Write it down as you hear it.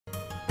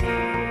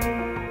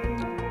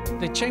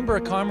Chamber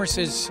of Commerce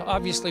is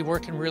obviously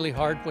working really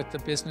hard with the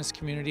business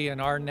community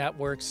and our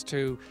networks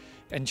to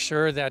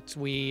ensure that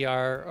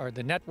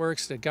the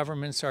networks, the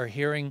governments are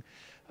hearing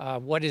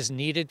what is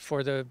needed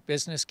for the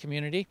business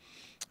community.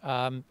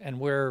 And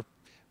we're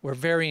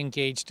very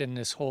engaged in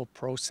this whole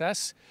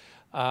process.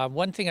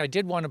 One thing I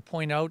did want to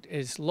point out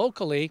is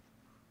locally,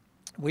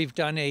 we've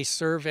done a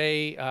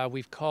survey.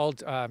 We've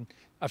called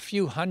a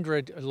few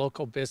hundred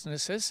local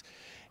businesses.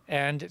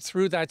 And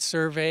through that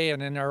survey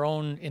and in our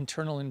own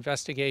internal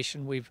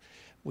investigation, we've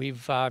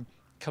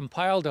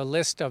compiled a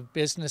list of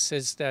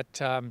businesses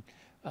that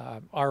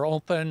are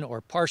open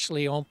or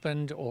partially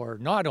opened or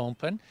not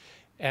open.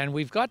 And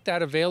we've got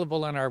that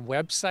available on our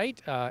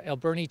website,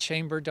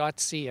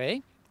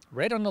 albernichamber.ca.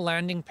 Right on the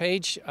landing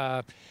page.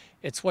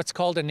 It's what's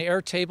called an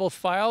Airtable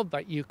file,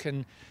 but you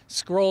can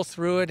scroll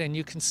through it and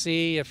you can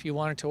see if you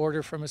wanted to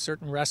order from a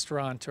certain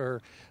restaurant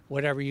or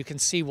whatever, you can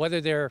see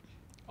whether they're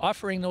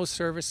offering those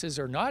services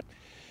or not.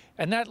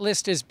 And that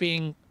list is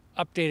being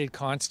updated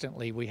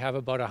constantly. We have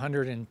about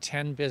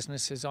 110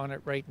 businesses on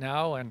it right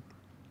now and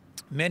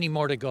many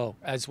more to go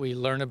as we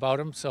learn about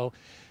them. So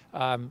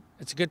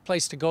it's a good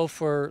place to go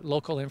for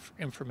local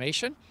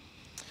information.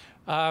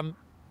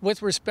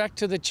 With respect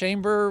to the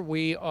Chamber,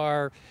 we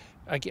are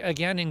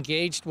again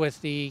engaged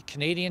with the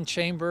Canadian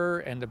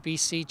Chamber and the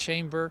BC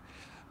Chamber.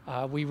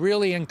 We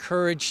really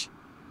encourage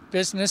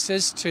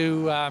businesses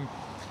to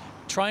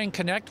try and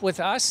connect with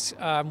us.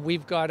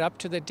 We've got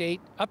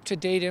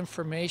up-to-date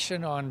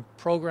information on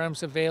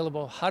programs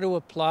available, how to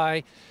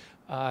apply,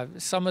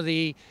 some of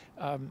the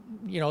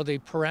the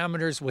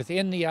parameters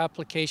within the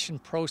application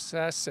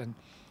process and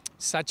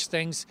such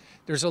things.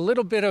 There's a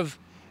little bit of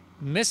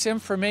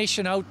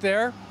misinformation out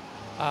there.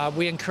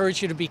 We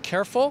encourage you to be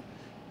careful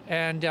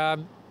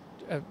and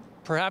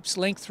perhaps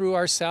link through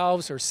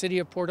ourselves or City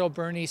of Port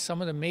Alberni, some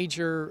of the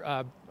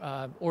major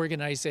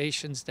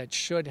organizations that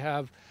should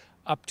have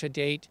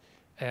up-to-date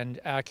and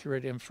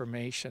accurate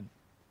information.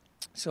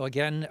 So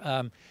again,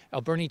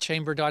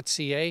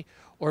 albernichamber.ca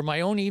or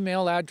my own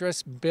email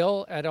address,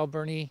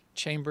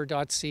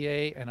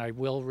 bill@albernichamber.ca, and I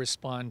will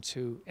respond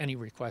to any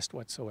request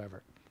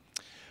whatsoever.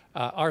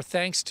 Our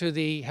thanks to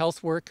the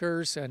health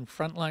workers and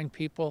frontline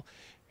people.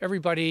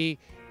 Everybody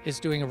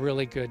is doing a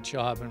really good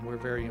job and we're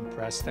very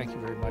impressed. Thank you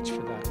very much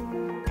for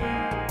that.